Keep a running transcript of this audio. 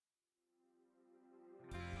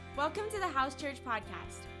Welcome to the House Church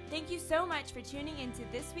Podcast. Thank you so much for tuning into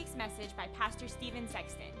this week's message by Pastor Steven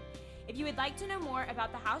Sexton. If you would like to know more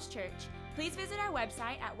about the House Church, please visit our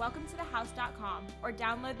website at welcometothehouse.com or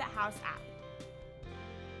download the House app.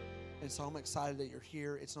 And so I'm excited that you're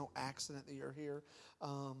here. It's no accident that you're here.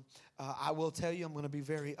 I will tell you, I'm going to be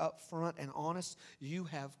very upfront and honest. You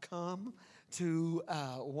have come to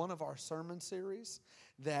one of our sermon series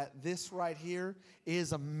that this right here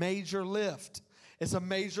is a major lift. It's a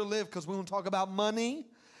major lift because we're going to talk about money.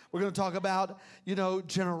 We're going to talk about,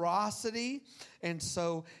 generosity. And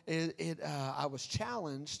so I was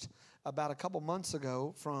challenged about a couple months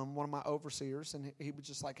ago from one of my overseers, and he was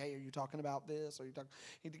just like, "Hey, are you talking about this?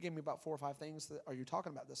 He gave me about 4 or 5 things. Are you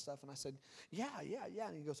talking about this stuff?" And I said, yeah.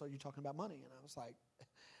 And he goes, "Are you talking about money?" And I was like,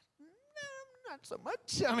 "No, not so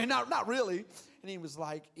much. I mean, not really." And he was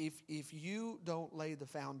like, if you don't lay the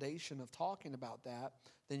foundation of talking about that,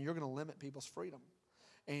 then you're going to limit people's freedom.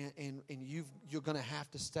 And you're going to have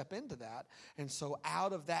to step into that. And so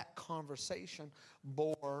out of that conversation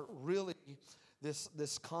bore really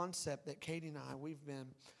this concept that Katie and we've been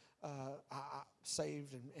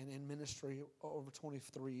saved and in ministry over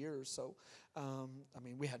 23 years. So,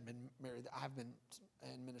 we hadn't been married. I've been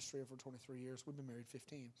in ministry over 23 years. We've been married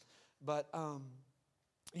 15. But,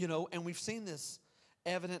 and we've seen this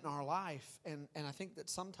evident in our life, and I think that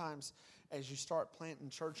sometimes as you start planting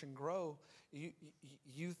church and grow, you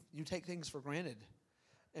take things for granted,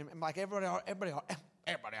 and like everybody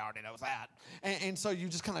already knows that, and so you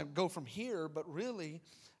just kind of go from here. But really,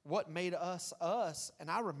 what made us, and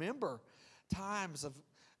I remember times of,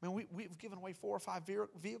 we've given away 4 or 5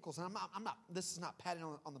 vehicles, and I'm not. This is not patting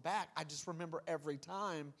on the back. I just remember every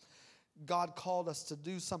time God called us to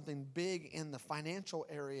do something big in the financial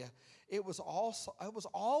area, it was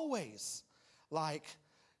always like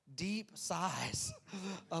deep sighs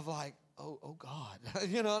of like, oh God,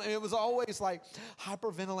 it was always like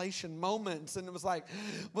hyperventilation moments, and it was like,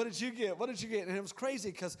 what did you get? And it was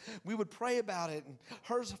crazy because we would pray about it, and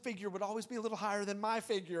her figure would always be a little higher than my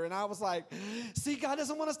figure, and I was like, see, God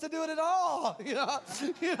doesn't want us to do it at all,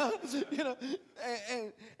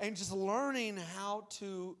 and just learning how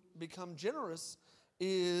to become generous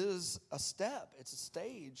is a step, it's a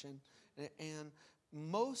stage, and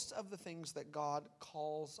most of the things that God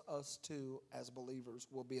calls us to as believers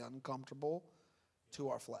will be uncomfortable to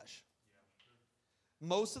our flesh.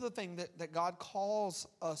 Most of the thing that God calls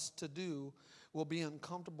us to do will be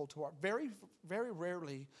uncomfortable to our... Very, very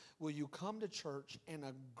rarely will you come to church and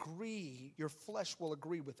agree, your flesh will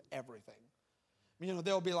agree with everything.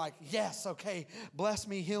 They'll be like, yes, okay, bless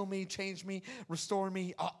me, heal me, change me, restore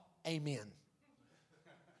me, amen.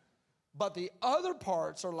 But the other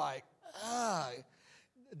parts are like,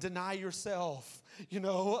 deny yourself,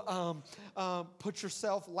 put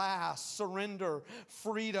yourself last, surrender,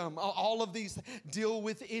 freedom, all of these, deal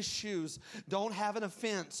with issues, don't have an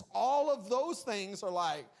offense. All of those things are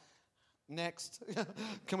like, next.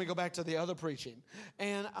 Can we go back to the other preaching?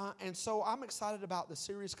 And so I'm excited about the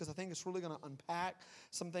series because I think it's really going to unpack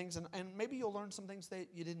some things, and maybe you'll learn some things that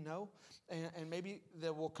you didn't know, and maybe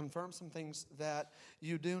that will confirm some things that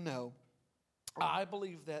you do know. I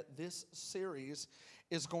believe that this series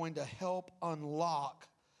is going to help unlock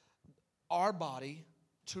our body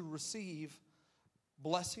to receive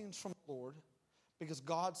blessings from the Lord, because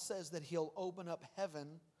God says that He'll open up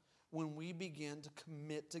heaven when we begin to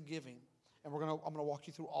commit to giving. And I'm going to walk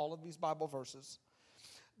you through all of these Bible verses.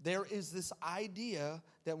 There is this idea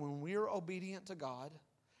that when we are obedient to God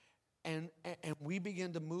and we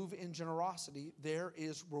begin to move in generosity, there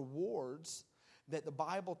is rewards that the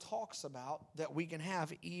Bible talks about that we can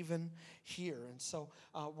have even here. And so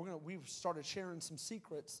we've started sharing some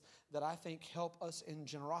secrets that I think help us in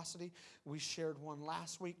generosity. We shared one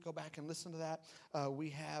last week. Go back and listen to that. We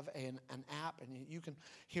have an app, and you can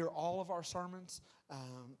hear all of our sermons,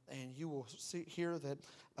 and you will hear that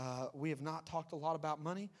we have not talked a lot about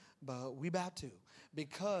money, but we about to,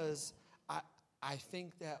 because I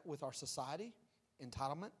think that with our society,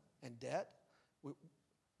 entitlement and debt,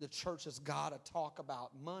 the church has got to talk about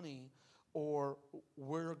money, or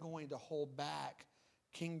we're going to hold back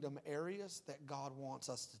kingdom areas that God wants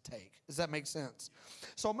us to take. Does that make sense?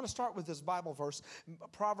 So I'm going to start with this Bible verse,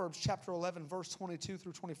 Proverbs chapter 11, verse 22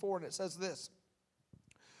 through 24, and it says this: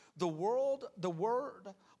 The world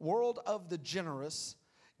of the generous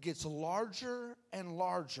gets larger and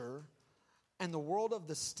larger, and the world of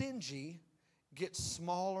the stingy gets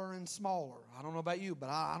smaller and smaller. I don't know about you, but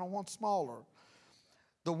I don't want smaller.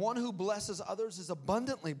 The one who blesses others is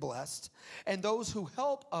abundantly blessed, and those who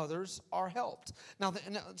help others are helped. Now,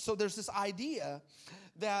 so there's this idea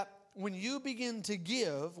that when you begin to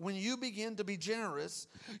give, when you begin to be generous,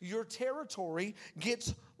 your territory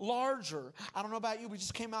gets larger. I don't know about you. We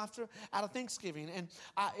just came out of Thanksgiving, and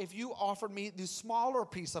if you offered me the smaller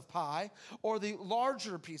piece of pie or the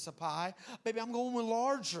larger piece of pie, baby, I'm going with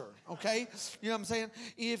larger, okay? You know what I'm saying?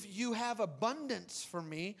 If you have abundance for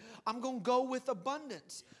me, I'm going to go with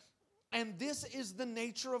abundance. And this is the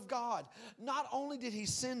nature of God. Not only did he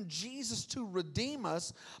send Jesus to redeem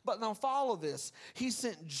us, but now follow this. He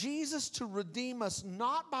sent Jesus to redeem us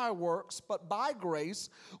not by works, but by grace.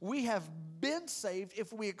 We have been saved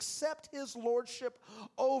if we accept his lordship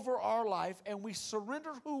over our life and we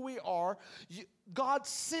surrender who we are. God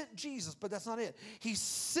sent Jesus, but that's not it. He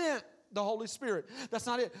sent the Holy Spirit. That's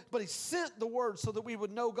not it. But he sent the word so that we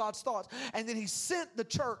would know God's thoughts. And then he sent the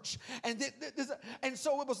church. And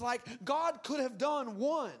so it was like God could have done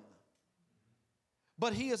one.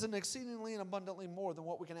 But he is an exceedingly and abundantly more than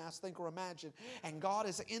what we can ask, think, or imagine. And God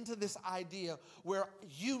is into this idea where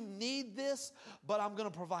you need this, but I'm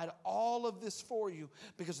going to provide all of this for you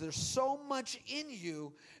because there's so much in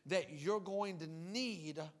you that you're going to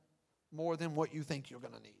need more than what you think you're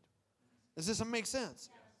going to need. Does this make sense?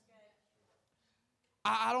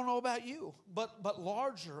 I don't know about you, but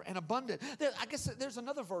larger and abundant. I guess there's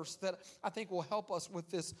another verse that I think will help us with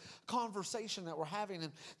this conversation that we're having.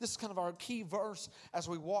 And this is kind of our key verse as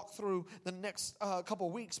we walk through the next couple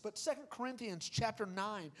of weeks. But 2 Corinthians chapter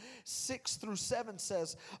 9, 6 through 7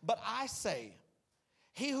 says, "But I say,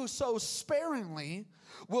 he who sows sparingly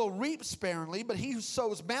will reap sparingly, but he who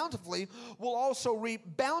sows bountifully will also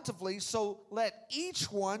reap bountifully. So let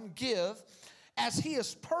each one give as he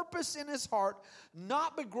has purpose in his heart,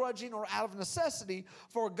 not begrudging or out of necessity,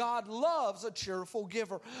 for God loves a cheerful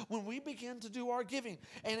giver." When we begin to do our giving,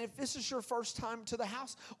 and if this is your first time to the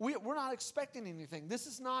house, we're not expecting anything. This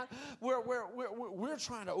is not where we're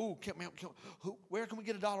trying to, where can we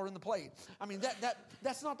get $1 in the plate? I mean,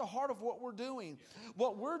 that's not the heart of what we're doing.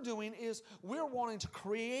 What we're doing is we're wanting to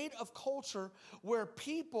create a culture where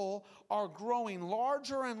people are growing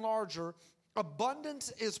larger and larger.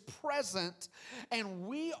 Abundance is present, and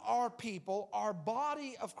we are people, our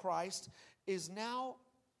body of Christ is now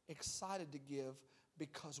excited to give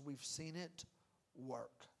because we've seen it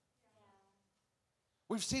work.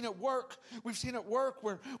 We've seen it work. We've seen it work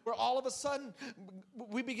where all of a sudden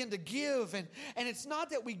we begin to give. And it's not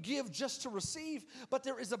that we give just to receive, but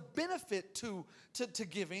there is a benefit to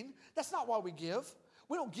giving. That's not why we give.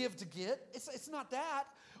 We don't give to get. It's not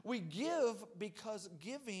that. We give because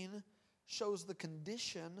giving shows the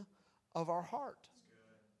condition of our heart.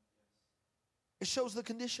 It shows the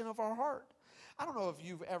condition of our heart. I don't know if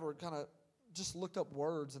you've ever kind of just looked up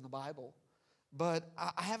words in the Bible, but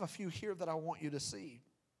I have a few here that I want you to see.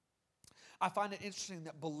 I find it interesting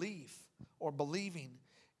that belief or believing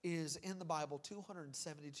is in the Bible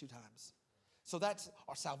 272 times. So that's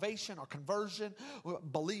our salvation, our conversion.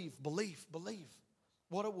 Believe.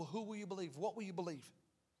 Who will you believe? What will you believe?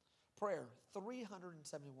 Prayer,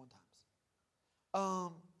 371 times.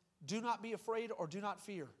 Do not be afraid or do not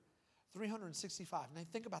fear, 365. Now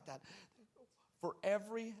think about that. For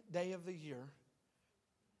every day of the year,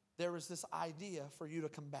 there is this idea for you to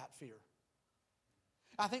combat fear.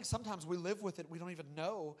 I think sometimes we live with it. We don't even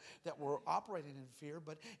know that we're operating in fear,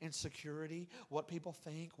 but insecurity, what people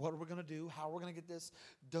think, what are we going to do, how we're going to get this.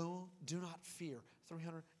 Do not fear,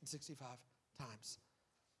 365 times.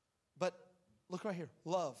 But look right here,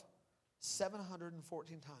 love,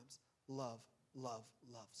 714 times. Love,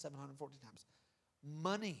 714 times.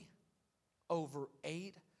 Money, over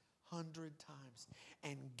 800 times.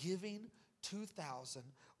 And giving,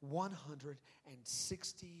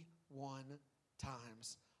 2,161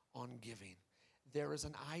 times on giving. There is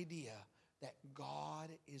an idea that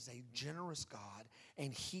God is a generous God,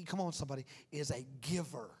 and he, come on somebody, is a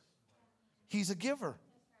giver. He's a giver.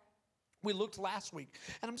 We looked last week,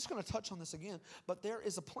 and I'm just going to touch on this again, but there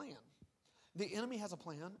is a plan. The enemy has a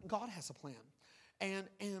plan. God has a plan. And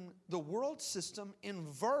the world system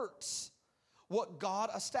inverts what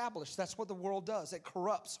God established. That's what the world does. It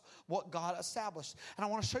corrupts what God established. And I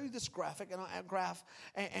want to show you this graphic and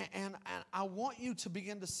I want you to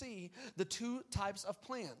begin to see the two types of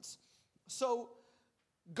plans. So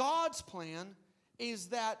God's plan is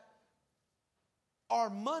that our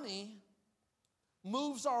money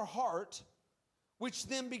moves our heart, which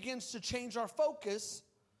then begins to change our focus.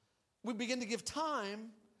 We begin to give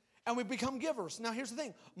time, and we become givers. Now, here's the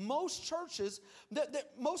thing. Most churches,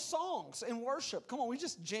 most songs in worship, come on, we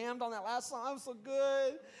just jammed on that last song. That was so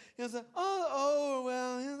good. It was like,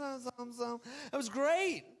 it was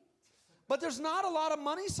great. But there's not a lot of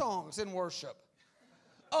money songs in worship.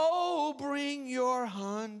 Oh, bring your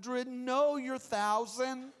 100, know your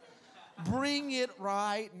 1,000. Bring it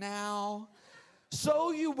right now.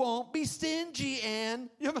 So you won't be stingy, and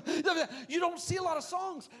you don't see a lot of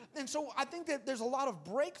songs. And so I think that there's a lot of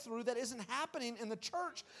breakthrough that isn't happening in the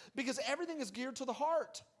church because everything is geared to the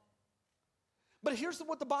heart. But here's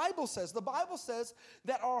what the Bible says. The Bible says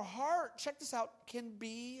that our heart, check this out, can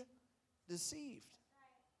be deceived.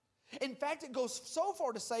 In fact, it goes so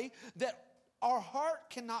far to say that our heart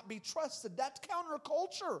cannot be trusted. That's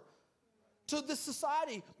counterculture to this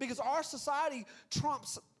society because our society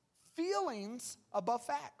trumps feelings above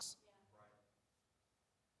facts.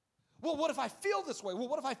 Well, what if I feel this way? Well,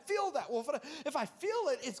 what if I feel that? Well, if I feel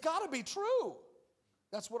it, it's got to be true.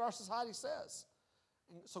 That's what our society says.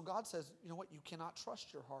 And so God says, you know what? You cannot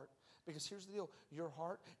trust your heart because here's the deal. Your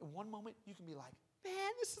heart, in one moment, you can be like,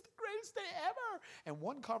 man, this is the greatest day ever. And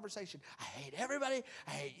one conversation, I hate everybody.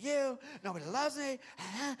 I hate you. Nobody loves me.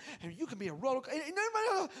 And you can be a roller coaster.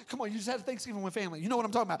 Come on, you just had Thanksgiving with family. You know what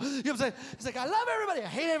I'm talking about. You know what I'm saying? It's like, I love everybody. I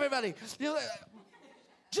hate everybody. You know,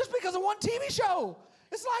 just because of one TV show.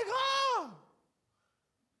 It's like,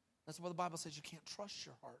 That's what the Bible says. You can't trust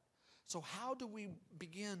your heart. So how do we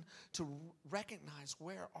begin to recognize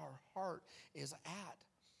where our heart is at?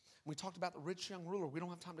 We talked about the rich young ruler. We don't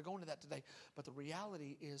have time to go into that today. But the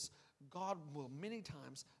reality is God will many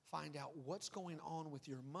times find out what's going on with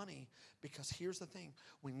your money because here's the thing.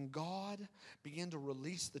 When God began to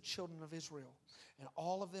release the children of Israel and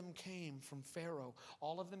all of them came from Pharaoh,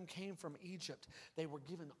 all of them came from Egypt, they were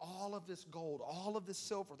given all of this gold, all of this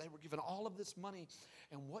silver. They were given all of this money.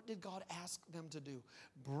 And what did God ask them to do?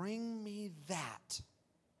 Bring me that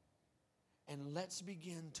and let's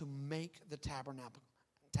begin to make the tabernacle.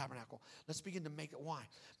 Let's begin to make it. Why?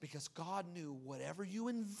 Because God knew whatever you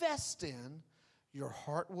invest in, your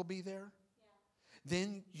heart will be there. Yeah.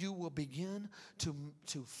 Then you will begin to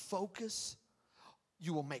focus.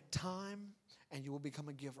 You will make time, and you will become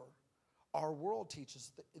a giver. Our world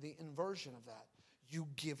teaches the inversion of that. You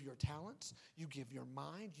give your talents, you give your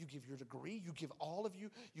mind, you give your degree, you give all of you,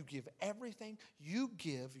 you give everything. You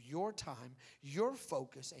give your time, your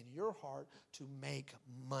focus, and your heart to make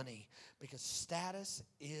money because status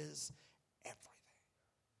is everything.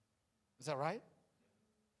 Is that right?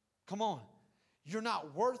 Come on. You're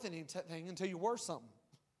not worth anything until you're worth something.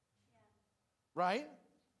 Yeah. Right?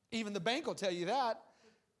 Even the bank will tell you that.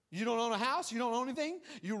 You don't own a house. You don't own anything.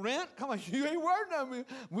 You rent. Come on, you ain't worth nothing.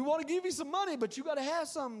 We want to give you some money, but you got to have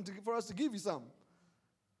something for us to give you something.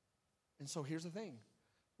 And so here's the thing.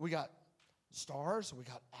 We got stars. We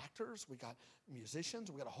got actors. We got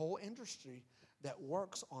musicians. We got a whole industry that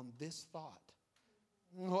works on this thought.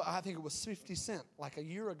 Well, I think it was 50 Cent like a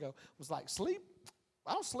year ago was like, sleep?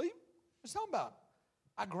 I don't sleep. What's talking about?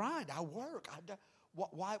 I grind. I work.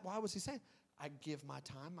 Why was he saying? I give my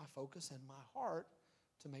time, my focus, and my heart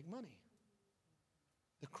to make money.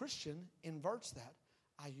 The Christian inverts that.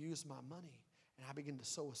 I use my money and I begin to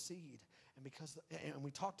sow a seed. And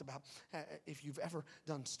we talked about if you've ever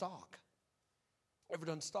done stock.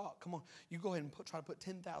 Come on, you go ahead and try to put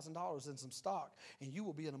 $10,000 in some stock, and you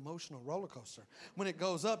will be an emotional roller coaster. When it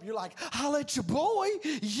goes up, you're like, "I'll let your boy,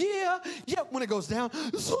 yeah." When it goes down,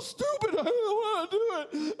 it's so stupid. I don't want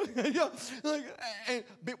to do it.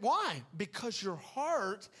 But why? Because your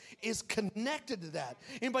heart is connected to that.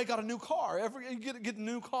 Anybody got a new car? Ever get a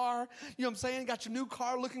new car? You know what I'm saying? Got your new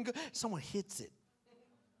car looking good. Someone hits it.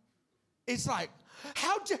 It's like,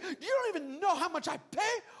 you don't even know how much I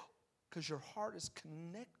pay. Because your heart is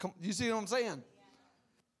connected. You see what I'm saying?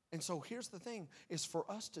 Yeah. And so here's the thing, is for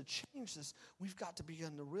us to change this, we've got to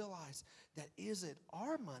begin to realize that is it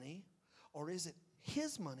our money or is it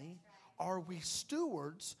his money? Are we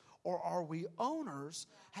stewards or are we owners?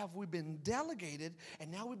 Have we been delegated?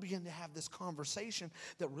 And now we begin to have this conversation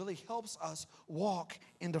that really helps us walk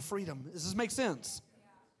into freedom. Does this make sense?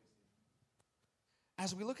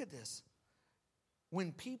 As we look at this,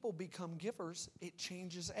 when people become givers, it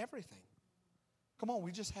changes everything. Come on,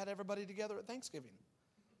 we just had everybody together at Thanksgiving.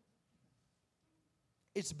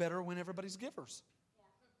 It's better when everybody's givers. Yeah.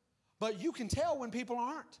 But you can tell when people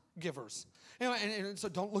aren't givers. And so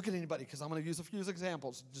don't look at anybody because I'm going to use a few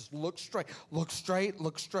examples. Just look straight. Look straight.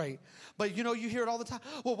 Look straight. But you hear it all the time.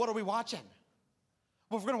 Well, what are we watching?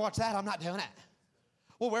 Well, if we're going to watch that, I'm not doing it.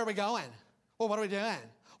 Well, where are we going? Well, what are we doing?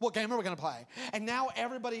 What game are we going to play? And now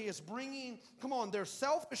everybody is bringing, their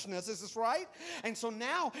selfishness. Is this right? And so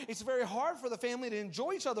now it's very hard for the family to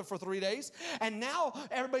enjoy each other for 3 days. And now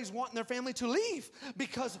everybody's wanting their family to leave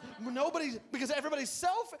because everybody's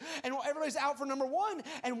self and everybody's out for number one.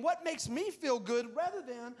 And what makes me feel good rather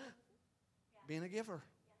than being a giver?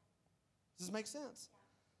 Does this make sense?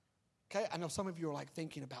 Okay, I know some of you are like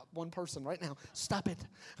thinking about one person right now. Stop it.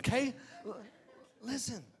 Okay?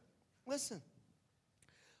 Listen. Listen,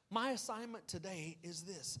 my assignment today is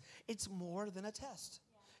this. It's more than a test.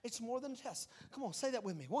 It's more than a test. Come on, say that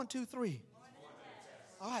with me. 1, 2, 3.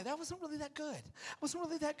 All right, that wasn't really that good. It wasn't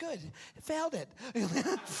really that good. It failed it.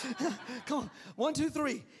 Come on, 1, 2,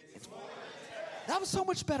 3. That was so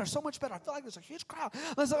much better, so much better. I feel like there's a huge crowd.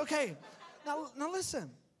 Listen, okay, now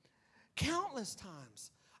listen. Countless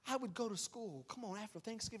times I would go to school, come on, after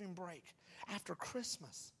Thanksgiving break, after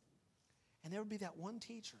Christmas, and there would be that one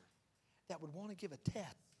teacher that would want to give a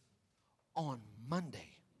test on Monday.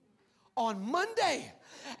 On Monday,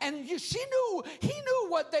 and he knew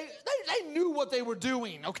what they knew what they were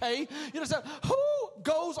doing. Okay, you know, so who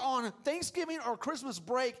goes on Thanksgiving or Christmas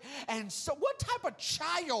break, and so what type of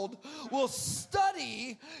child will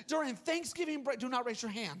study during Thanksgiving break? Do not raise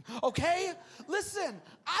your hand. Okay, listen,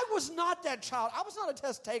 I was not that child. I was not a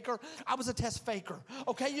test taker. I was a test faker.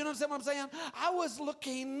 Okay, you know what I'm saying? I was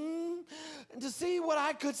looking to see what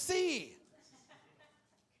I could see.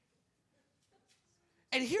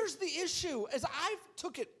 And here's the issue, is I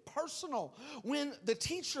took it personal when the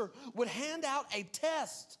teacher would hand out a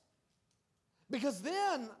test. Because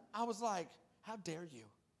then I was like, how dare you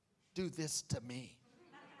do this to me?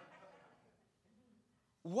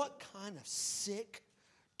 What kind of sick,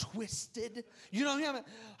 twisted, you know what I mean?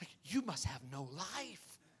 Like, you must have no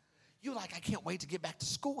life. You're like, I can't wait to get back to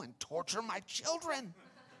school and torture my children.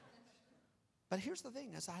 But here's the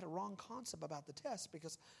thing, is I had a wrong concept about the test,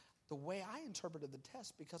 because the way I interpreted the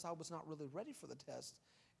test, because I was not really ready for the test,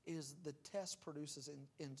 is the test produces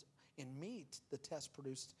in me, the test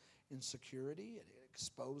produced insecurity. It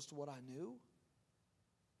exposed what I knew.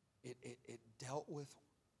 It dealt with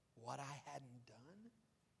what I hadn't done.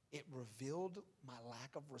 It revealed my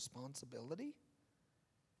lack of responsibility.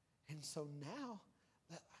 And so now,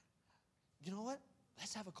 you know what?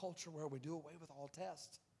 Let's have a culture where we do away with all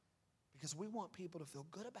tests, because we want people to feel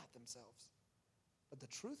good about themselves. But the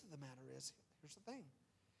truth of the matter is, here's the thing,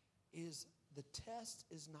 is the test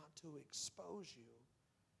is not to expose you.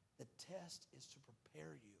 The test is to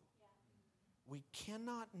prepare you. Yeah. We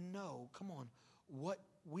cannot know, come on, what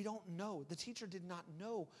we don't know. The teacher did not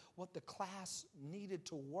know what the class needed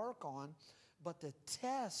to work on, but the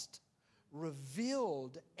test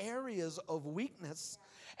revealed areas of weakness,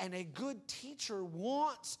 and a good teacher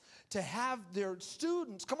wants to have their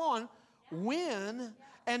students, come on, win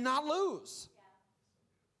and not lose.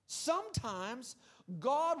 Sometimes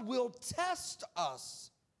God will test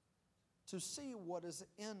us to see what is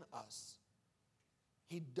in us.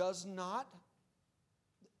 He does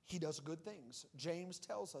good things. James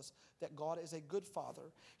tells us that God is a good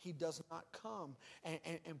father. He does not come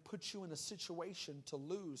and put you in a situation to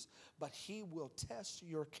lose, but he will test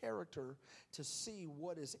your character to see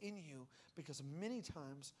what is in you, because many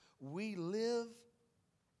times we live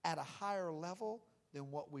at a higher level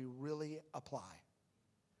than what we really apply.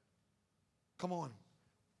 Come on.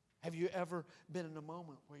 Have you ever been in a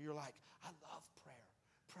moment where you're like, I love prayer.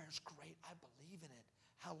 Prayer's great. I believe in it.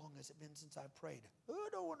 How long has it been since I prayed? Oh, I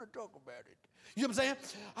don't want to talk about it. You know what I'm saying?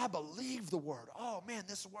 I believe the word. Oh, man,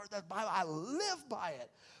 this word, that Bible, I live by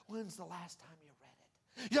it. When's the last time you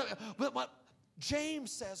read it? Yeah, but what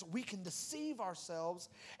James says, we can deceive ourselves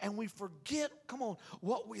and we forget, come on,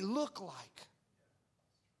 what we look like.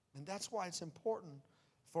 And that's why it's important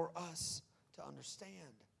for us to understand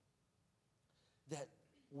that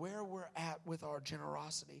where we're at with our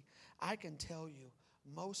generosity, I can tell you,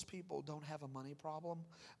 most people don't have a money problem.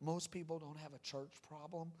 Most people don't have a church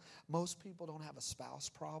problem. Most people don't have a spouse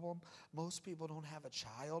problem. Most people don't have a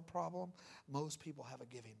child problem. Most people have a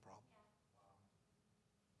giving problem.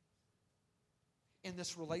 In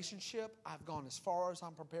this relationship, I've gone as far as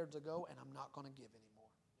I'm prepared to go, and I'm not going to give anymore.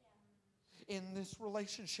 In this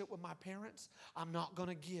relationship with my parents, I'm not going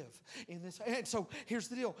to give. And so here's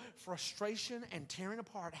the deal. Frustration and tearing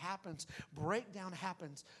apart happens. Breakdown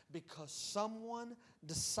happens because someone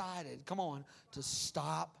decided, come on, to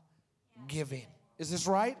stop giving. Is this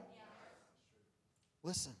right?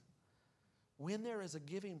 Listen, when there is a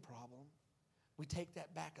giving problem, we take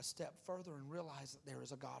that back a step further and realize that there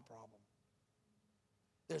is a God problem.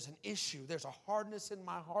 There's an issue. There's a hardness in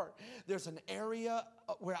my heart. There's an area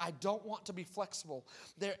where I don't want to be flexible.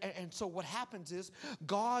 And so what happens is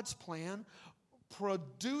God's plan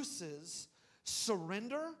produces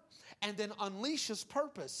surrender and then unleashes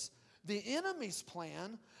purpose. The enemy's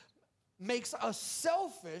plan makes us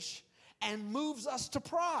selfish and moves us to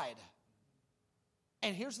pride.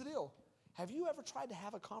 And here's the deal. Have you ever tried to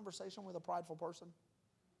have a conversation with a prideful person?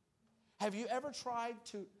 Have you ever tried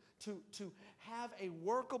to have a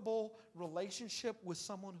workable relationship with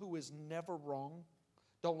someone who is never wrong?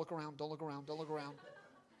 Don't look around, don't look around, don't look around.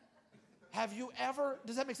 Have you ever,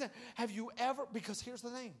 does that make sense? Have you ever, because here's the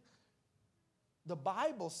thing. The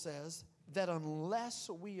Bible says that unless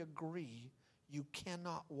we agree, you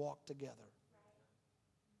cannot walk together.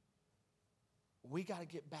 We got to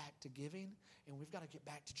get back to giving, and we've got to get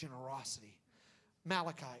back to generosity.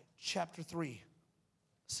 Malachi chapter 3,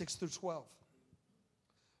 6 through 12.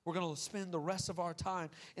 We're going to spend the rest of our time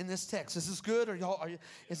in this text. Is this good?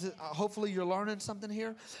 Hopefully you're learning something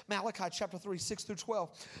here. Malachi chapter 3, 6 through 12.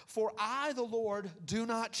 For I, the Lord, do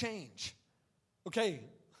not change. Okay,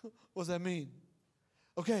 what does that mean?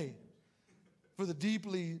 Okay, for the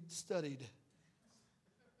deeply studied,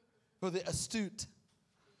 for the astute.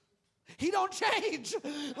 He don't change.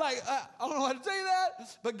 I don't know how to say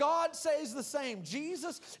that, but God says the same.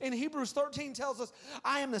 Jesus in Hebrews 13 tells us,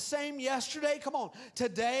 I am the same yesterday, come on,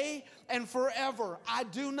 today and forever. I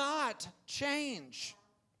do not change.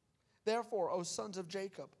 Therefore, O sons of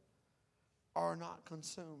Jacob, are not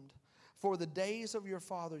consumed. For the days of your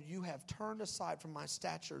father you have turned aside from my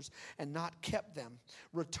statutes and not kept them.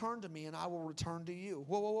 Return to me and I will return to you.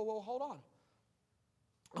 Whoa, hold on.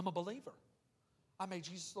 I'm a believer. I made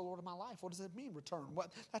Jesus the Lord of my life. What does that mean, return?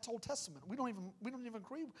 That's Old Testament. We don't even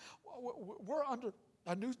agree. We're under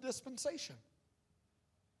a new dispensation.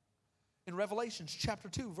 In Revelation chapter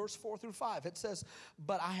 2, verse 4 through 5, it says,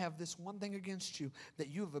 but I have this one thing against you, that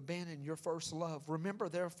you have abandoned your first love. Remember,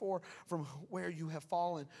 therefore, from where you have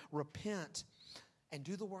fallen, repent and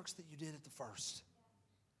do the works that you did at the first.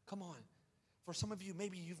 Come on. For some of you,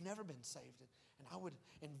 maybe you've never been saved. And I would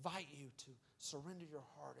invite you to surrender your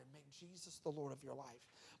heart and make Jesus the Lord of your life.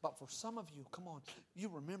 But for some of you, come on, you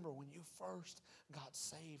remember when you first got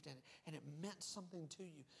saved and it meant something to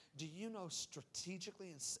you. Do you know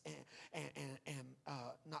strategically and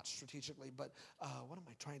not strategically, but what am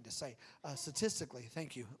I trying to say? Statistically,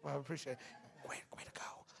 thank you. Well, I appreciate it. Way to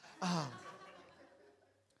go.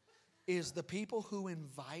 Is the people who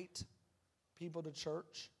invite people to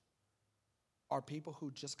church are people who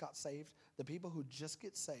just got saved. The people who just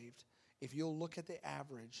get saved, if you'll look at the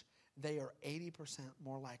average, they are 80%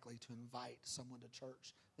 more likely to invite someone to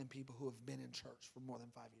church than people who have been in church for more than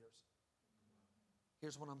 5 years.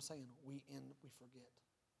 Here's what I'm saying. We forget.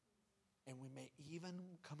 And we may, even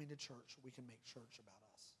coming to church, we can make church about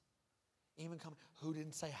us. Even coming, who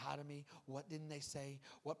didn't say hi to me? What didn't they say?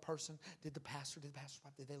 What person? Did the pastor did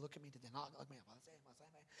they look at me? Did they not look at me?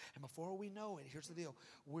 And before we know it, here's the deal.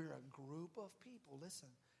 We're a group of people, listen,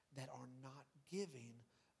 that are not giving,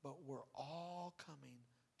 but we're all coming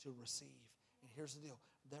to receive. And here's the deal.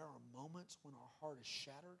 There are moments when our heart is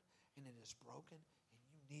shattered and it is broken and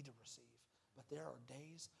you need to receive. But there are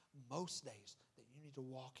days, most days, that you need to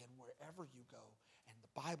walk in wherever you go. And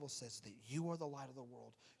the Bible says that you are the light of the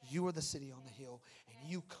world. You are the city on the hill. And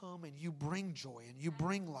you come and you bring joy and you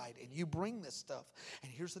bring light and you bring this stuff.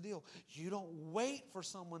 And here's the deal. You don't wait for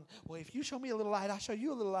someone. Well, if you show me a little light, I'll show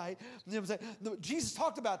you a little light. No, Jesus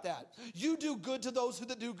talked about that. You do good to those who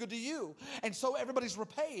do good to you. And so everybody's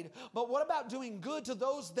repaid. But what about doing good to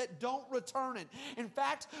those that don't return it? In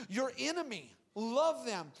fact, your enemy. Love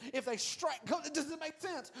them. If they strike, does it make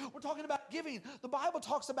sense? We're talking about giving. The Bible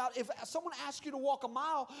talks about if someone asks you to walk a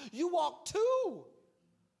mile, you walk 2.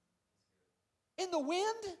 In the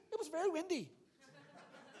wind, it was very windy.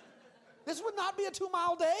 This would not be a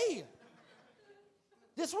 2-mile day.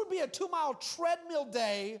 This would be a 2-mile treadmill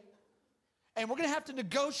day, and we're going to have to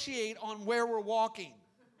negotiate on where we're walking.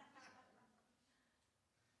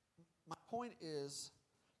 My point is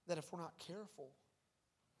that if we're not careful,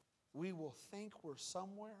 we will think we're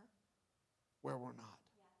somewhere where we're not.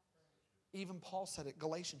 Even Paul said it,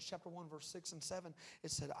 Galatians chapter 1, verse 6 and 7.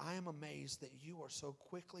 It said, I am amazed that you are so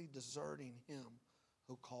quickly deserting him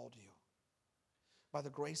who called you. By the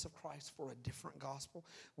grace of Christ for a different gospel,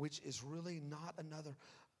 which is really not another.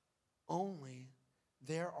 Only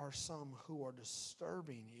there are some who are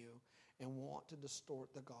disturbing you and want to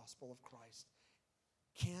distort the gospel of Christ.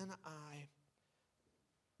 Can I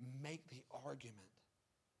make the argument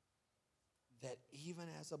that even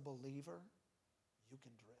as a believer, you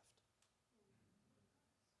can drift?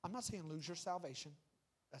 I'm not saying lose your salvation.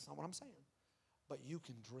 That's not what I'm saying. But you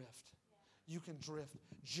can drift. You can drift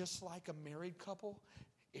just like a married couple.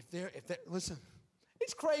 If they're listen,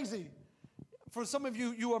 it's crazy. For some of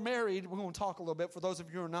you, you are married. We're going to talk a little bit. For those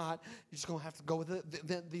of you who are not, you're just going to have to go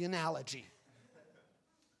with the analogy.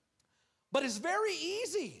 But it's very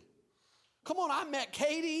easy. Come on, I met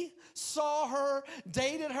Katie, saw her,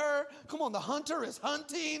 dated her. Come on, the hunter is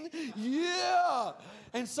hunting. Yeah.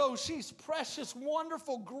 And so she's precious,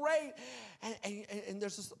 wonderful, great. And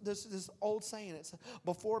there's this old saying. It's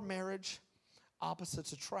before marriage,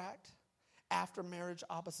 opposites attract. After marriage,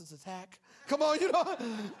 opposites attack. Come on, you know.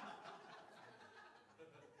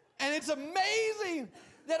 And it's amazing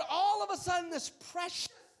that all of a sudden this precious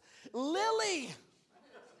lily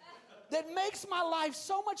that makes my life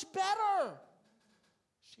so much better,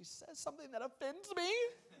 she says something that offends me.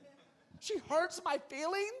 She hurts my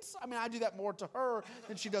feelings. I mean, I do that more to her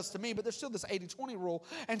than she does to me, but there's still this 80-20 rule.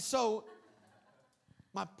 And so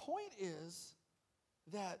my point is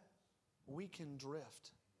that we can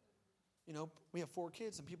drift. You know, we have 4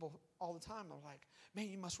 kids, and people all the time are like, man,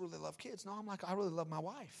 you must really love kids. No, I'm like, I really love my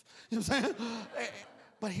wife. You know what I'm saying?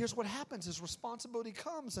 But here's what happens is responsibility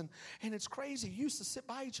comes, and it's crazy. You used to sit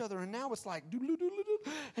by each other, and now it's like, and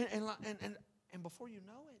before you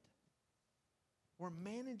know it, we're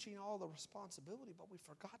managing all the responsibility, but we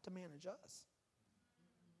forgot to manage us.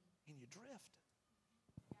 And you drift.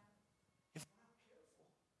 If we're not careful,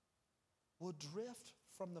 we'll drift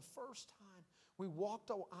from the first time we walked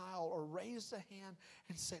the aisle or raised a hand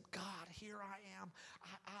and said, God, here I am.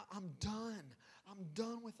 I'm done. I'm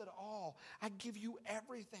done with it all. I give you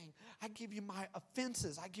everything. I give you my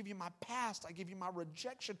offenses. I give you my past. I give you my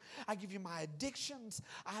rejection. I give you my addictions.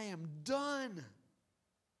 I am done.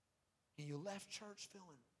 And you left church feeling,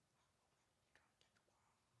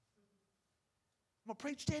 I'm going to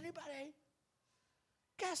preach to anybody.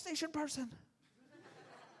 Gas station person.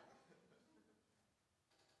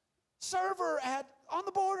 Server on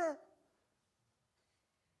the border.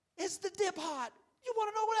 Is the dip hot? You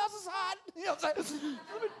want to know what else is hot? You know what I'm saying?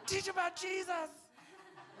 Let me teach you about Jesus.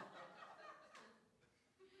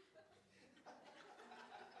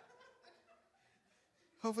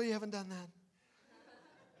 Hopefully you haven't done that.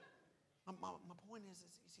 My point is,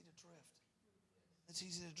 it's easy to drift. It's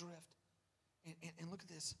easy to drift. And look at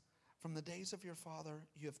this. From the days of your father,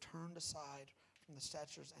 you have turned aside from the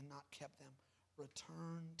statutes and not kept them.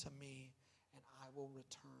 Return to me, and I will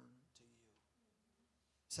return to you,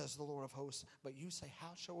 says the Lord of hosts. But you say,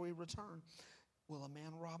 how shall we return? Will a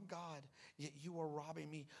man rob God? Yet you are robbing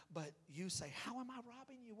me. But you say, how am I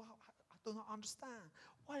robbing you? Well, I do not understand.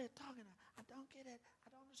 What are you talking about? I don't get it. I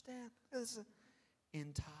don't understand. Listen.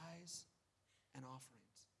 In tithes and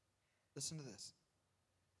offerings. Listen to this.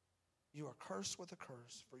 You are cursed with a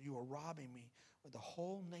curse, for you are robbing me with the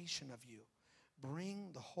whole nation of you.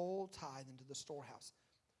 Bring the whole tithe into the storehouse.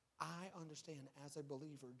 I understand as a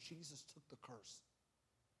believer, Jesus took the curse.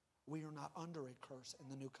 We are not under a curse in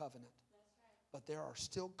the new covenant. But there are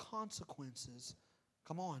still consequences,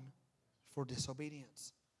 come on, for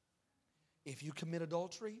disobedience. If you commit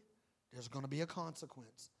adultery, there's going to be a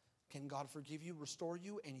consequence. Can God forgive you, restore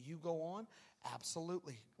you, and you go on?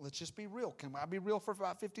 Absolutely. Let's just be real. Can I be real for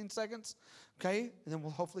about 15 seconds? Okay? And then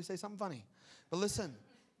we'll hopefully say something funny. But listen,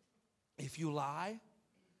 if you lie,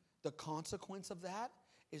 the consequence of that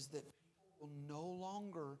is that people will no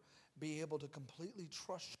longer be able to completely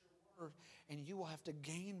trust your word, and you will have to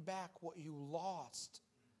gain back what you lost.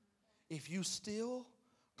 If you steal,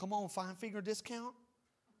 come on, fine-finger discount.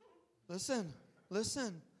 Listen.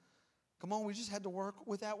 Come on, we just had to work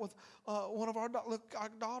with that with one of our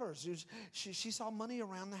daughters. She saw money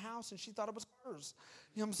around the house, and she thought it was hers.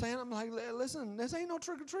 You know what I'm saying? I'm like, listen, this ain't no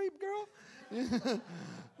trick-or-treat, girl.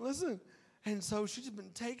 Listen. And so she's just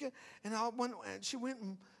been taken, and she went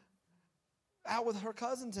out with her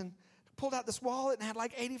cousins and pulled out this wallet and had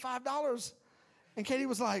like $85. And Katie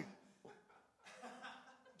was like,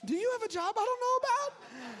 do you have a job I don't know about?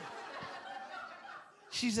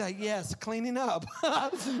 She's like, yes, cleaning up.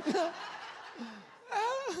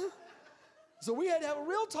 So we had to have a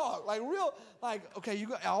real talk, okay, you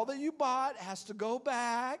got all that you bought has to go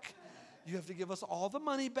back. You have to give us all the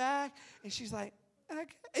money back. And she's like, okay.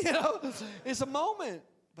 You know, it's a moment.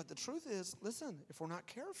 But the truth is, listen, if we're not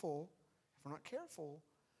careful,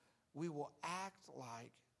 we will act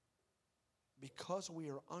like because we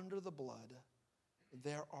are under the blood,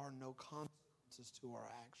 there are no consequences to our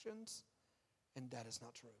actions. And that is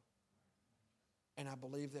not true. And I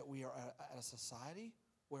believe that we are at a society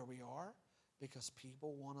where we are because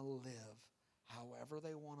people want to live however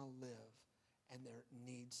they want to live, and there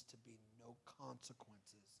needs to be no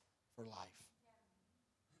consequences for life.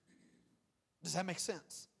 Does that make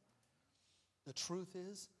sense? The truth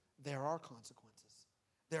is, there are consequences.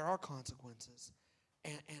 There are consequences.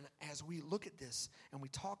 And as we look at this and we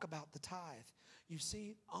talk about the tithe, you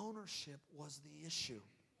see, ownership was the issue.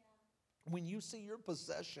 When you see your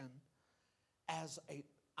possession as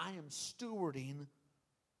I am stewarding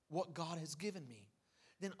what God has given me,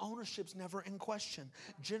 then ownership's never in question.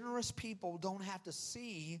 Generous people don't have to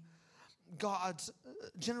see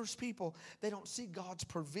generous people, they don't see God's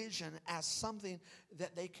provision as something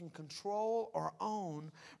that they can control or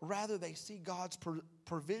own. Rather, they see God's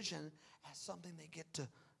provision as something they get to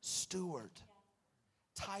steward.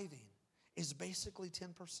 Tithing is basically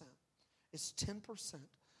 10%. It's 10%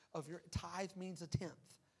 of your tithe means a tenth.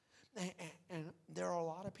 And there are a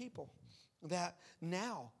lot of people that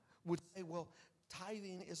now would say, well,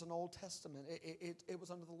 tithing is an Old Testament. It was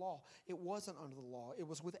under the law. It wasn't under the law. It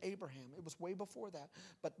was with Abraham. It was way before that.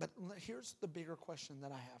 But here's the bigger question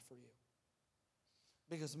that I have for you.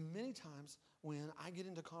 Because many times when I get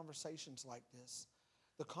into conversations like this,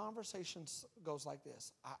 the conversation goes like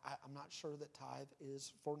this. I'm not sure that tithe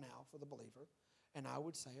is for now for the believer. And I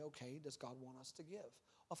would say, okay, does God want us to give?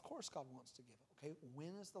 Of course God wants to give. Okay,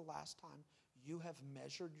 when is the last time you have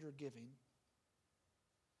measured your giving?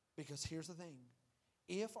 Because here's the thing.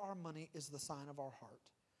 If our money is the sign of our heart,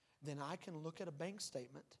 then I can look at a bank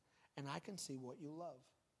statement and I can see what you love.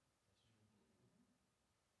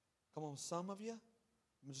 Come on, some of you,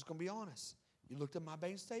 I'm just going to be honest. You looked at my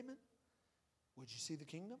bank statement, would you see the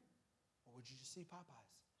kingdom or would you just see Popeyes?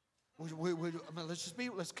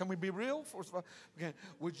 Can we be real? Okay.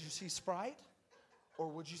 Would you see Sprite or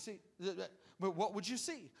would you see, what would you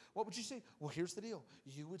see? What would you see? Well, here's the deal.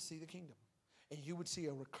 You would see the kingdom and you would see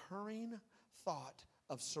a recurring thought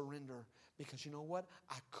of surrender, because you know what?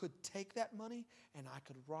 I could take that money and I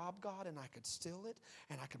could rob God and I could steal it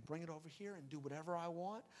and I could bring it over here and do whatever I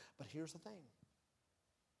want. But here's the thing.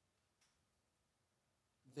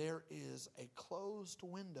 There is a closed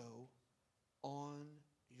window on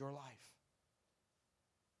your life.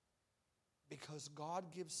 Because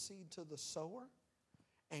God gives seed to the sower,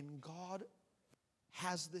 and God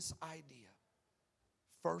has this idea.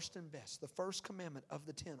 First and best, the first commandment of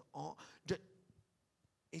the 10.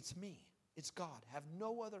 It's me. It's God. Have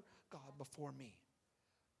no other God before me.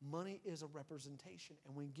 Money is a representation,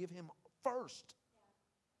 and we give him first.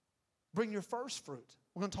 Bring your first fruit.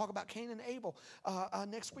 We're going to talk about Cain and Abel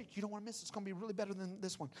next week. You don't want to miss it. It's going to be really better than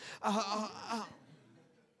this one.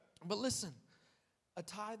 But listen, a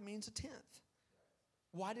tithe means a tenth.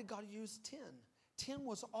 Why did God use 10? 10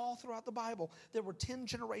 was all throughout the Bible. There were 10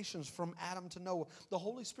 generations from Adam to Noah. The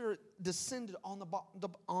Holy Spirit descended on I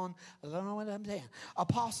don't know what I'm saying,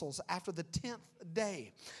 apostles after the 10th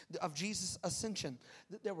day of Jesus' ascension.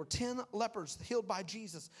 There were 10 lepers healed by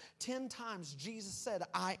Jesus. 10 times Jesus said,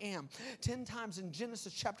 I am. 10 times in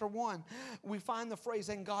Genesis chapter 1, we find the phrase,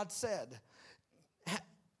 and God said.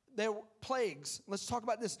 There were plagues. Let's talk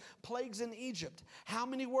about this. Plagues in Egypt. How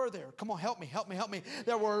many were there? Come on, help me.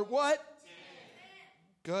 There were what? 10.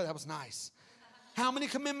 Good, that was nice. How many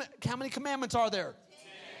commandments are there? 10.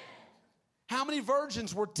 How many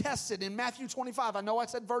virgins were tested in Matthew 25? I know I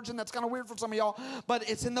said virgin. That's kind of weird for some of y'all, but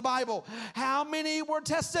it's in the Bible. How many were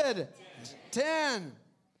tested? 10.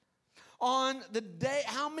 On the day,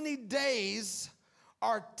 how many days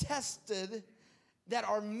are tested that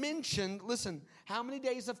are mentioned? Listen, how many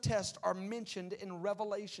days of test are mentioned in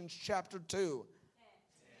Revelation chapter 2? 10.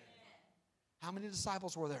 How many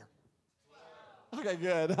disciples were there? 12. Okay,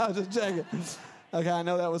 good. I was just checking. Okay, I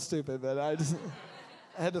know that was stupid, but I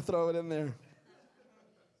had to throw it in there.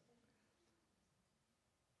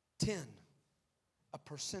 10, a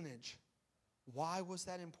percentage. Why was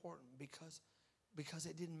that important? Because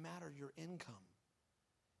it didn't matter your income.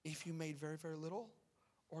 If you made very, very little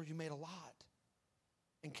or you made a lot.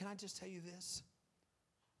 And can I just tell you this?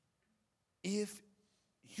 If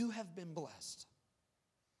you have been blessed,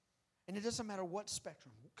 and it doesn't matter what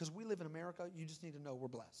spectrum, because we live in America, you just need to know we're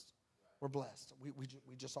blessed. We're blessed.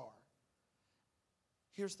 We just are.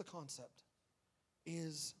 Here's the concept,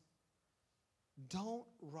 is don't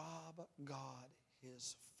rob God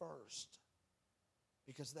his first,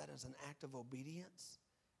 because that is an act of obedience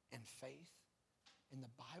and faith. And the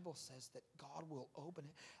Bible says that God will open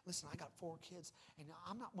it. Listen, I got 4 kids, and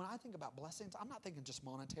when I think about blessings, I'm not thinking just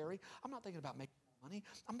monetary. I'm not thinking about making money.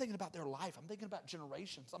 I'm thinking about their life. I'm thinking about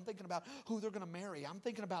generations. I'm thinking about who they're going to marry. I'm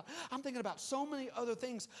thinking about so many other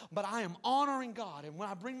things, but I am honoring God. And when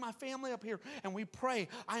I bring my family up here and we pray,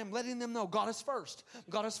 I am letting them know God is first.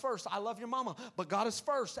 God is first. I love your mama, but God is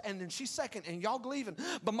first, and then she's second, and y'all believing.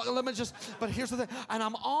 But here's the thing, and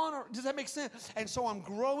I'm honoring. Does that make sense? And so I'm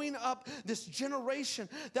growing up this generation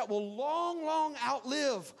that will long, long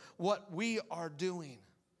outlive what we are doing.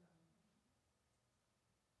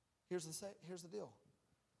 Here's the deal.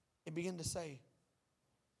 It began to say,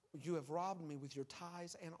 you have robbed me with your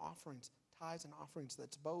tithes and offerings. Tithes and offerings,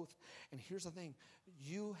 that's both. And here's the thing.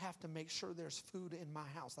 You have to make sure there's food in my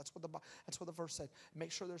house. That's what the verse said.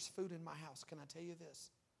 Make sure there's food in my house. Can I tell you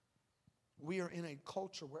this? We are in a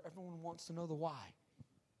culture where everyone wants to know the why.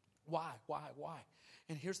 Why?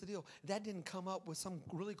 And here's the deal. That didn't come up with some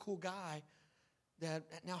really cool guy that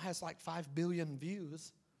now has like 5 billion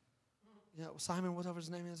views. You know, Simon, whatever his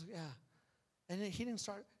name is, yeah. And he didn't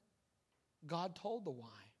start. God told the why.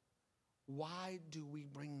 Why do we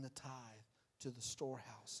bring the tithe to the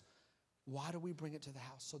storehouse? Why do we bring it to the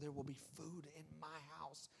house? So there will be food in my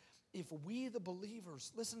house. If we, the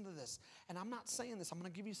believers, listen to this, and I'm not saying this, I'm going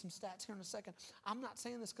to give you some stats here in a second. I'm not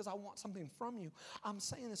saying this because I want something from you. I'm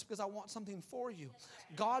saying this because I want something for you.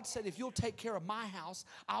 God said, if you'll take care of my house,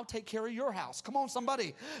 I'll take care of your house. Come on,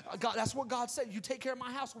 somebody. God, that's what God said. You take care of my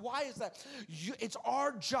house. Why is that? It's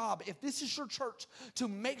our job, if this is your church, to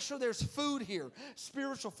make sure there's food here,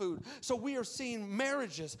 spiritual food. So we are seeing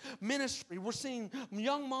marriages, ministry. We're seeing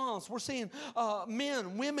young moms. We're seeing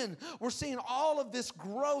men, women. We're seeing all of this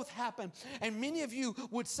growth happen. And many of you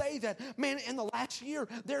would say that, man, in the last year,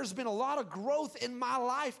 there's been a lot of growth in my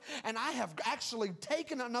life, and I have actually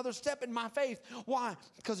taken another step in my faith. Why?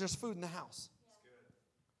 Because there's food in the house.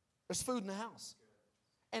 There's food in the house.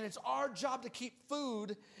 And it's our job to keep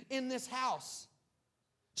food in this house.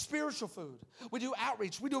 Spiritual food. We do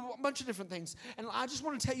outreach. We do a bunch of different things. And I just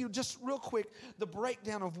want to tell you just real quick the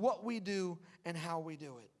breakdown of what we do and how we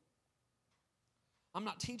do it. I'm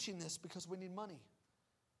not teaching this because we need money.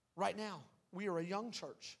 Right now, we are a young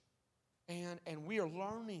church, and we are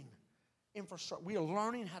learning infrastructure. We are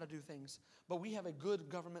learning how to do things, but we have a good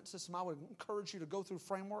government system. I would encourage you to go through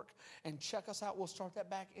Framework and check us out. We'll start that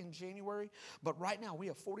back in January. But right now, we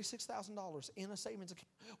have $46,000 in a savings account.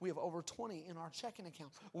 We have over 20 in our checking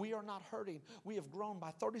account. We are not hurting. We have grown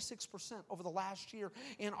by 36% over the last year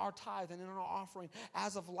in our tithe and in our offering.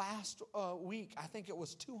 As of last week, I think it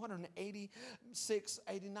was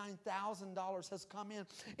 $289,000 has come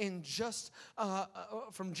in just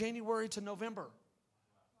from January to November.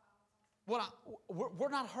 We're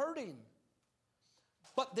not hurting,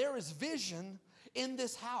 but there is vision in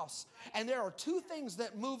this house, and there are two things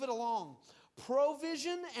that move it along: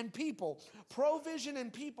 provision and people. Provision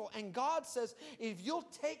and people. And God says, if you'll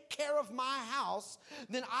take care of my house,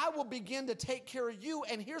 then I will begin to take care of you.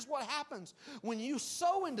 And here's what happens. When you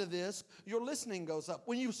sow into this, your listening goes up.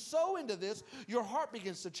 When you sow into this, your heart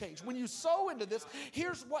begins to change. When you sow into this,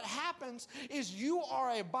 here's what happens is you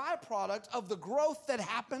are a byproduct of the growth that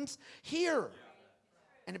happens here.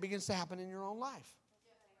 And it begins to happen in your own life.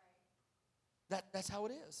 That's how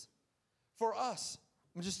it is. For us,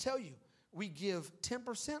 I'm just tell you, we give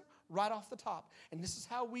 10% right off the top. And this is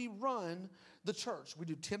how we run the church. We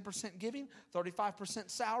do 10% giving, 35%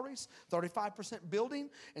 salaries, 35% building,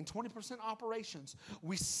 and 20% operations.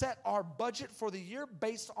 We set our budget for the year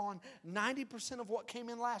based on 90% of what came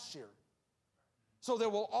in last year. So there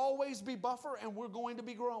will always be buffer, and we're going to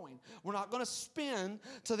be growing. We're not going to spend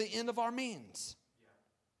to the end of our means.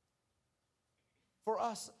 For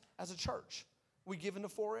us as a church, we give into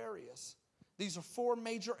 4 areas. These are 4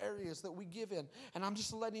 major areas that we give in. And I'm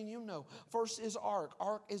just letting you know. First is ARC.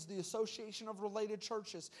 ARC is the Association of Related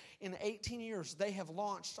Churches. In 18 years, they have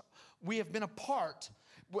launched. We have been a part.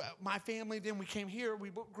 My family, then we came here.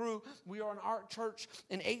 We grew. We are an ARC church.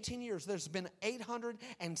 In 18 years, there's been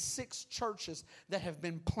 806 churches that have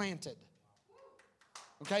been planted.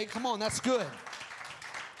 Okay, come on, that's good.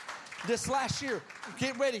 This last year,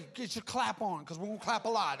 get ready, get your clap on, because we're going to clap a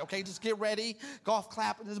lot, okay? Just get ready. Golf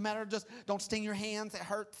clap, it doesn't matter. Just don't sting your hands. It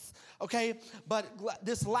hurts, okay? But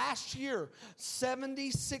this last year,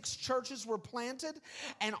 76 churches were planted,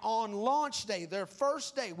 and on launch day, their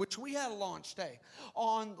first day, which we had a launch day,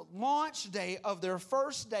 on launch day of their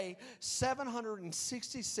first day,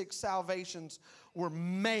 766 salvations were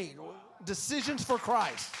made, decisions for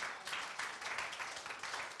Christ.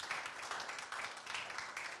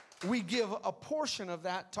 We give a portion of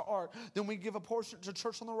that to ARC. Then we give a portion to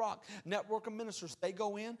Church on the Rock, Network of Ministers. They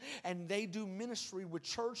go in and they do ministry with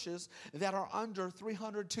churches that are under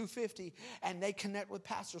 300, 250, and they connect with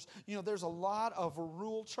pastors. You know, there's a lot of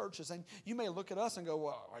rural churches, and you may look at us and go,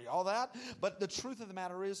 well, are y'all that? But the truth of the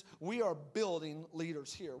matter is we are building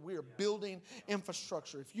leaders here. We are building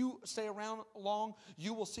infrastructure. If you stay around long,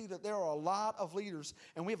 you will see that there are a lot of leaders,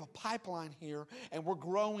 and we have a pipeline here, and we're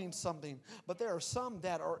growing something. But there are some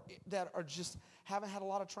that are just haven't had a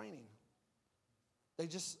lot of training. They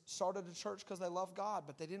just started a church because they love God,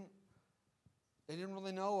 but they didn't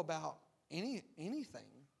really know about anything.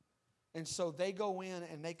 And so they go in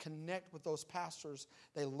and they connect with those pastors.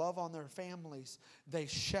 They love on their families. They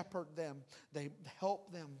shepherd them. They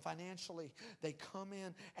help them financially. They come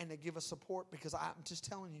in and they give us support, because I'm just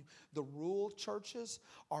telling you, the rural churches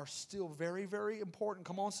are still very, very important.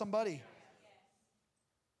 Come on, somebody.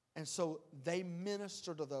 And so they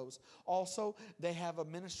minister to those. Also, they have a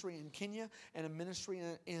ministry in Kenya and a ministry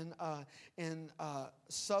in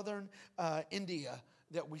southern India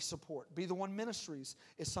that we support. Be the One Ministries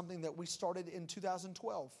is something that we started in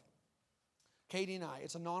 2012. Katie and I.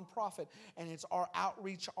 It's a nonprofit, and it's our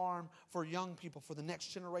outreach arm for young people, for the next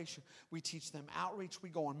generation. We teach them outreach. We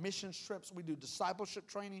go on mission trips. We do discipleship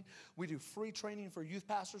training. We do free training for youth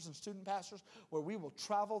pastors and student pastors where we will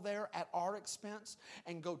travel there at our expense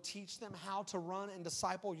and go teach them how to run and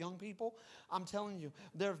disciple young people. I'm telling you,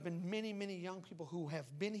 there have been many, many young people who have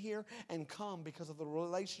been here and come because of the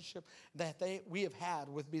relationship that we have had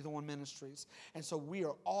with Be the One Ministries. And so we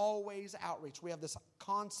are always outreach. We have this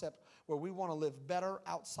concept where we want to live better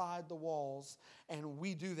outside the walls, and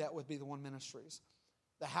we do that with Be the One Ministries.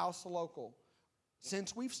 The House Local.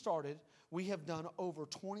 Since we've started, we have done over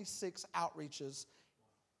 26 outreaches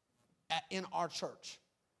in our church.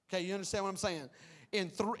 Okay, you understand what I'm saying?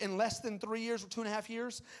 In less than 3 years or 2.5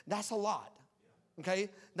 years, that's a lot. Okay,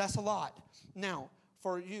 that's a lot. Now,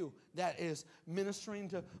 for you, that is ministering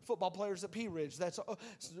to football players at Pea Ridge. That's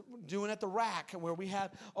doing at the Rack, where we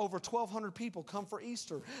had over 1,200 people come for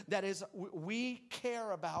Easter. That is, we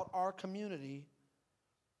care about our community,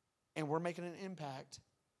 and we're making an impact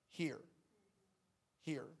here.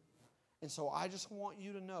 And so I just want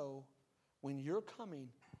you to know, when you're coming,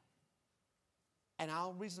 and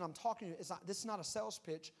the reason I'm talking to you, this is not a sales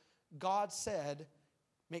pitch. God said,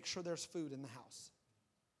 make sure there's food in the house.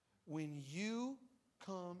 When you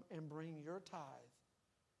come and bring your tithe,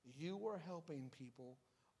 you are helping people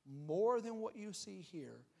more than what you see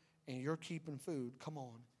here, and you're keeping food, come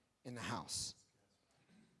on, in the house.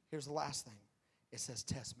 Here's the last thing. It says,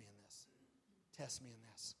 test me in this. Test me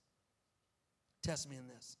in this. Test me in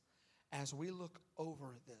this. As we look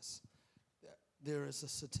over this, there is a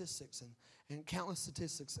statistics and countless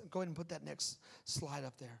statistics. Go ahead and put that next slide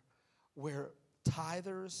up there, where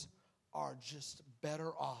tithers are just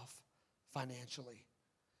better off financially.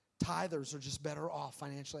 Tithers are just better off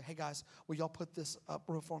financially. Hey guys, will y'all put this up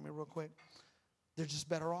for me real quick? They're just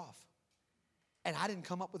better off. And I didn't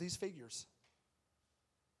come up with these figures.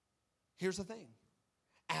 Here's the thing.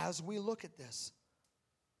 As we look at this,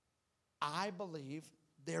 I believe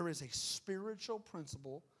there is a spiritual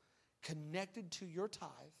principle connected to your tithe.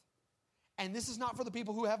 And this is not for the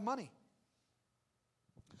people who have money.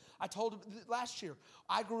 I told last year,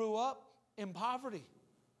 I grew up in poverty.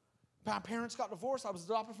 My parents got divorced. I was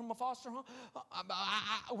adopted from a foster home.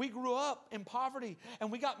 We grew up in poverty,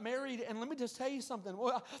 and we got married. And let me just tell you something.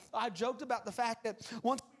 Well, I joked about the fact that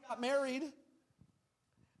once we got married,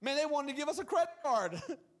 man, they wanted to give us a credit card.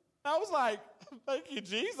 I was like, thank you,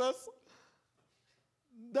 Jesus.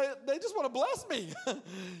 They just want to bless me.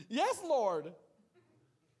 Yes, Lord.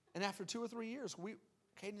 And after 2 or 3 years,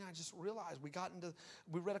 Katie and I just realized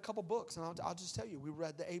we read a couple books, and I'll just tell you, we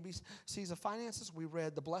read the ABCs of Finances, we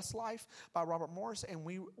read The Blessed Life by Robert Morris, and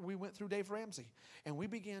we went through Dave Ramsey, and we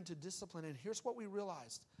began to discipline, and here's what we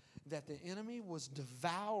realized, that the enemy was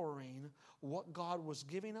devouring what God was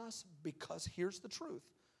giving us, because here's the truth.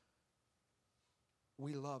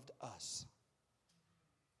 We loved us.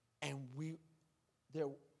 And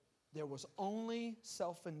there was only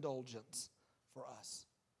self-indulgence for us.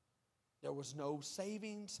 There was no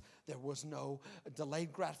savings. There was no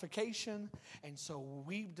delayed gratification. And so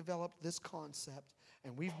we developed this concept,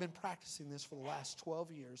 and we've been practicing this for the last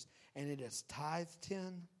 12 years, and it is tithe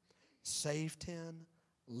 10, save 10,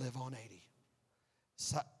 live on 80.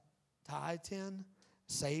 Tithe 10,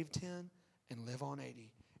 save 10, and live on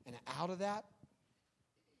 80. And out of that,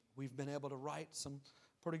 we've been able to write some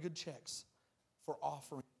pretty good checks for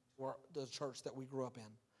offering for the church that we grew up in.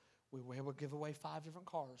 We were able to give away 5 different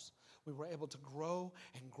cars. We were able to grow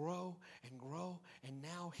and grow and grow, and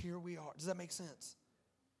now here we are. Does that make sense?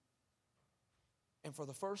 And for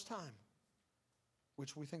the first time,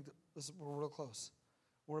 which we think that we're real close,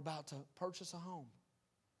 we're about to purchase a home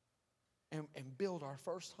and build our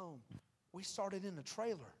first home. We started in a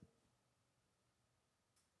trailer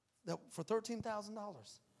for $13,000.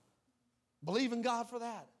 Believe in God for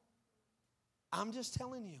that. I'm just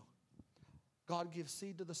telling you. God gives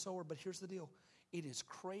seed to the sower, but here's the deal. It is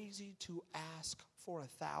crazy to ask for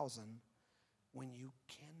 1,000 when you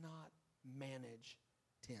cannot manage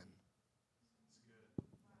 10.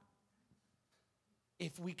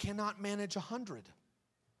 If we cannot manage 100,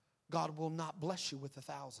 God will not bless you with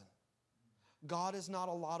 1,000. God is not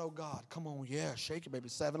a lotto God. Come on, yeah, shake it, baby.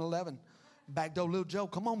 7-Eleven. Back door, little Joe.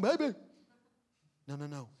 Come on, baby.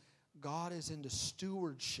 No. God is into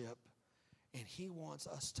stewardship. And he wants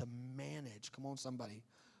us to manage, come on somebody,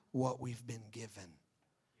 what we've been given.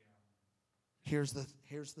 Here's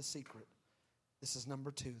the secret. This is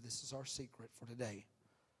number 2. This is our secret for today.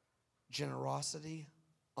 Generosity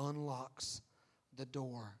unlocks the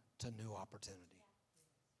door to new opportunity.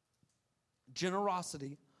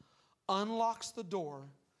 Generosity unlocks the door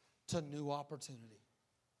to new opportunity.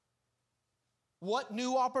 What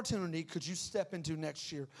new opportunity could you step into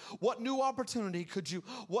next year? What new opportunity could you?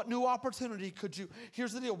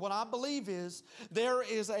 Here's the deal. What I believe is there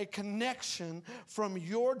is a connection from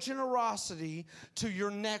your generosity to your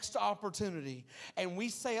next opportunity. And we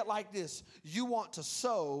say it like this: you want to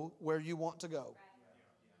sow where you want to go.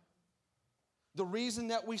 The reason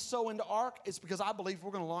that we sow into ARC is because I believe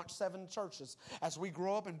we're going to launch 7 churches as we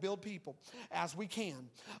grow up and build people as we can.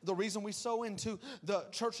 The reason we sow into the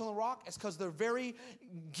Church on the Rock is because they're very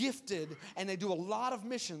gifted and they do a lot of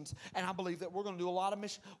missions. And I believe that we're going to do a lot of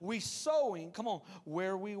missions. We sowing, come on,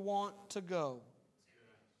 where we want to go.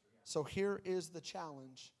 So here is the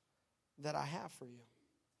challenge that I have for you.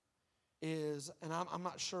 And I'm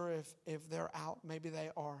not sure if they're out. Maybe they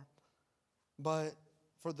are. But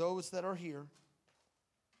for those that are here,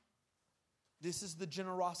 this is the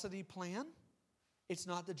generosity plan. It's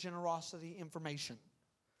not the generosity information.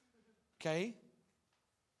 Okay?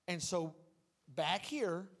 And so back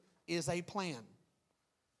here is a plan.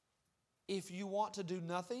 If you want to do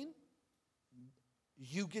nothing,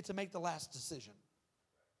 you get to make the last decision.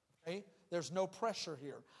 Okay? There's no pressure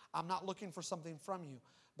here. I'm not looking for something from you.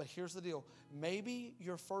 But here's the deal. Maybe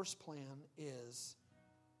your first plan is,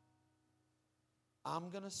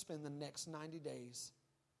 I'm going to spend the next 90 days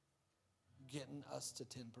getting us to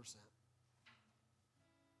 10%.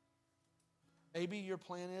 Maybe your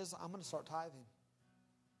plan is, I'm going to start tithing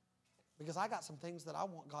because I got some things that I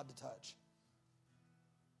want God to touch.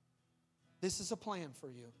 This is a plan for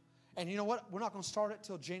you. And you know what? We're not going to start it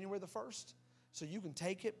till January the 1st. So you can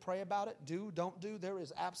take it, pray about it, do, don't do. There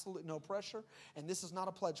is absolutely no pressure. And this is not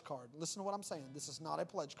a pledge card. Listen to what I'm saying. This is not a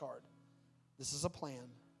pledge card. This is a plan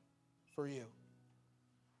for you.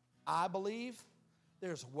 I believe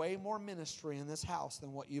there's way more ministry in this house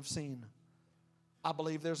than what you've seen. I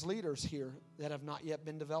believe there's leaders here that have not yet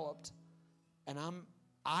been developed. And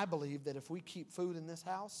I believe that if we keep food in this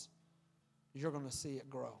house, you're going to see it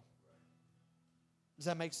grow. Does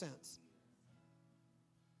that make sense?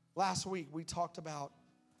 Last week we talked about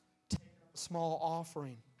taking a small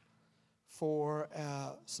offering for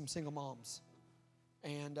some single moms.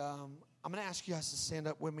 And I'm going to ask you guys to stand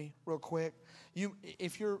up with me real quick.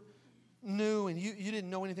 If you're new and you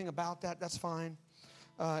didn't know anything about that, that's fine.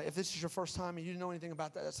 If this is your first time and you didn't know anything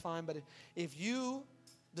about that, that's fine. But if you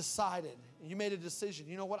decided, you made a decision,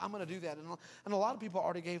 you know what, I'm going to do that. And a lot of people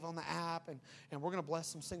already gave on the app, and we're going to bless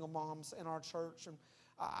some single moms in our church. And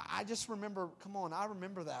I just remember, I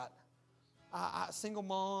remember that. Single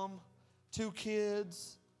mom, 2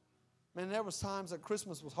 kids. Man, there was times that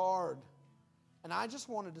Christmas was hard. And I just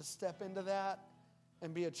wanted to step into that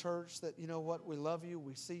and be a church that, you know what, we love you,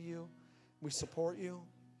 we see you, we support you.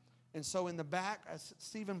 And so in the back, as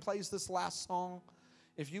Stephen plays this last song,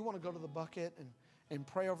 if you want to go to the bucket and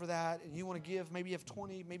pray over that, and you want to give, maybe you have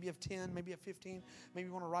 20, maybe you have 10, maybe you have 15, maybe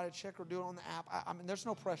you want to write a check or do it on the app. I mean, there's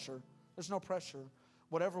no pressure. There's no pressure.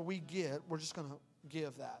 Whatever we get, we're just going to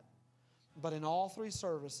give that. But in all 3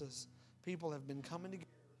 services, people have been coming together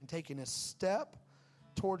and taking a step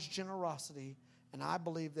towards generosity, and I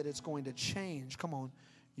believe that it's going to change,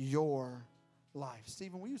 your life.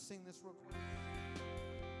 Stephen, will you sing this real quick?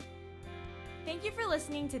 Thank you for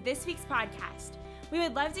listening to this week's podcast. We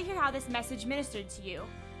would love to hear how this message ministered to you.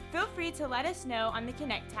 Feel free to let us know on the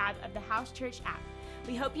Connect tab of the House Church app.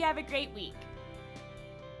 We hope you have a great week.